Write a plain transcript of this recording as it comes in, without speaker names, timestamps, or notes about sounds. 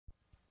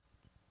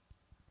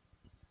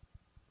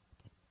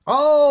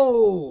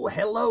Oh,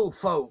 hello,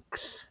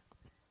 folks.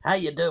 How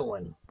you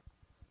doing?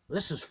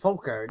 This is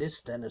folk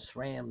artist Dennis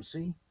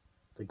Ramsey,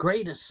 the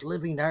greatest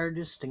living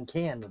artist in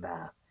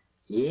Canada.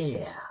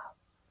 Yeah.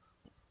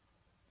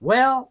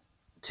 Well,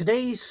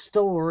 today's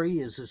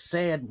story is a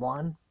sad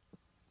one.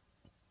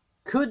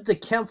 Could the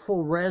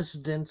Kempful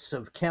residents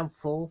of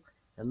Kempful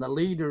and the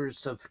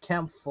leaders of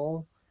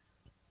Kempful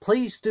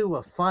please do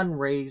a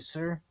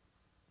fundraiser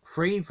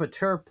for Eva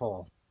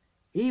Turple?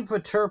 Eva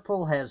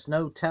Turple has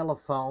no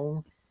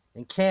telephone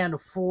and can't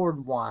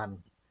afford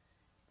one.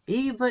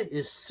 Eva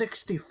is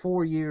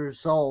 64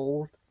 years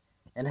old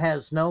and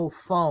has no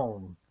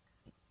phone.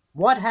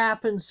 What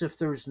happens if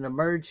there's an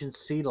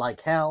emergency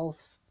like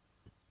health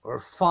or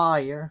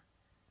fire?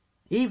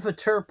 Eva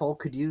Turple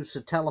could use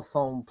a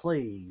telephone,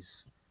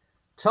 please.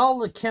 To all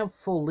the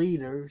Kempful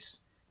leaders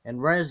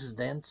and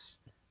residents,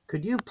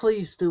 could you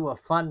please do a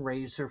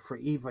fundraiser for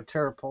Eva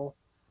Turple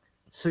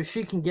so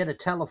she can get a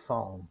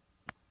telephone?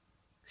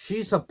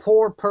 She's a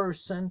poor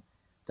person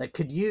that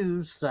could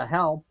use the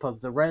help of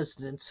the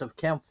residents of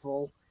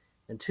Kempful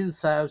in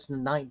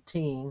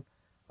 2019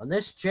 on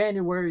this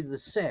January the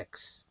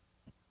 6th.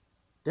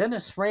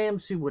 Dennis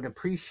Ramsey would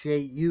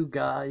appreciate you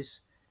guys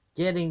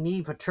getting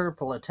Eva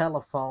Turple a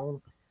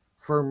telephone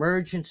for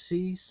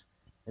emergencies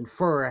and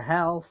for her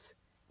health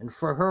and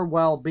for her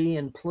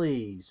well-being,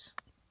 please.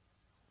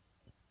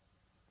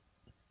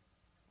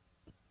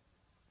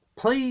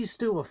 Please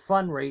do a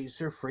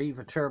fundraiser for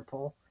Eva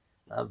Turple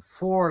of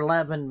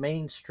 411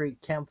 Main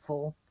Street,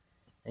 Kempful,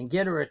 and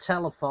get her a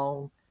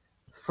telephone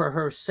for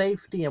her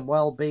safety and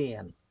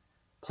well-being.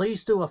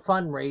 Please do a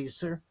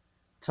fundraiser.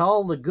 To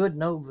all the good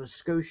Nova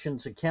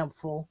Scotians of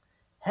Kempful,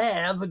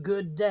 have a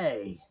good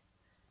day.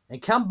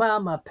 And come buy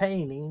my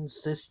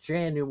paintings this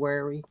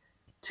January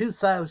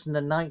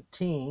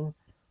 2019.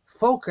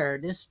 Folk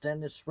artist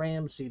Dennis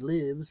Ramsey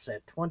lives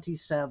at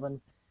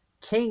 27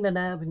 Canaan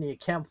Avenue,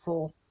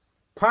 Kempful,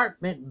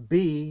 Apartment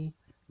B,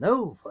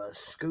 Nova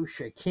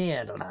Scotia,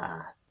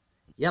 Canada.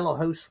 Yellow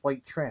house,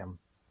 white trim.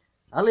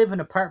 I live in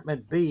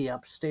apartment B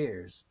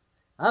upstairs.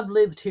 I've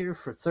lived here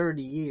for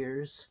 30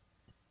 years.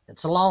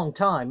 It's a long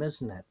time,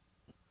 isn't it?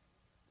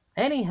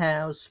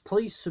 Anyhows,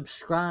 please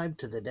subscribe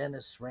to the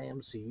Dennis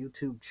Ramsey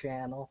YouTube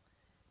channel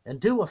and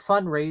do a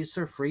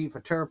fundraiser for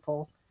Eva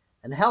Turple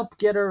and help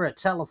get her a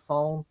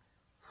telephone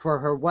for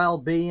her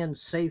well-being,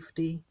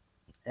 safety,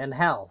 and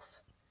health.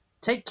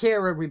 Take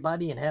care,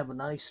 everybody, and have a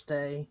nice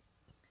day.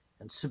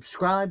 And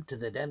subscribe to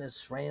the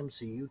Dennis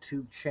Ramsey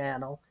YouTube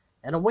channel.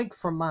 And a wink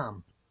from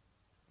Mom.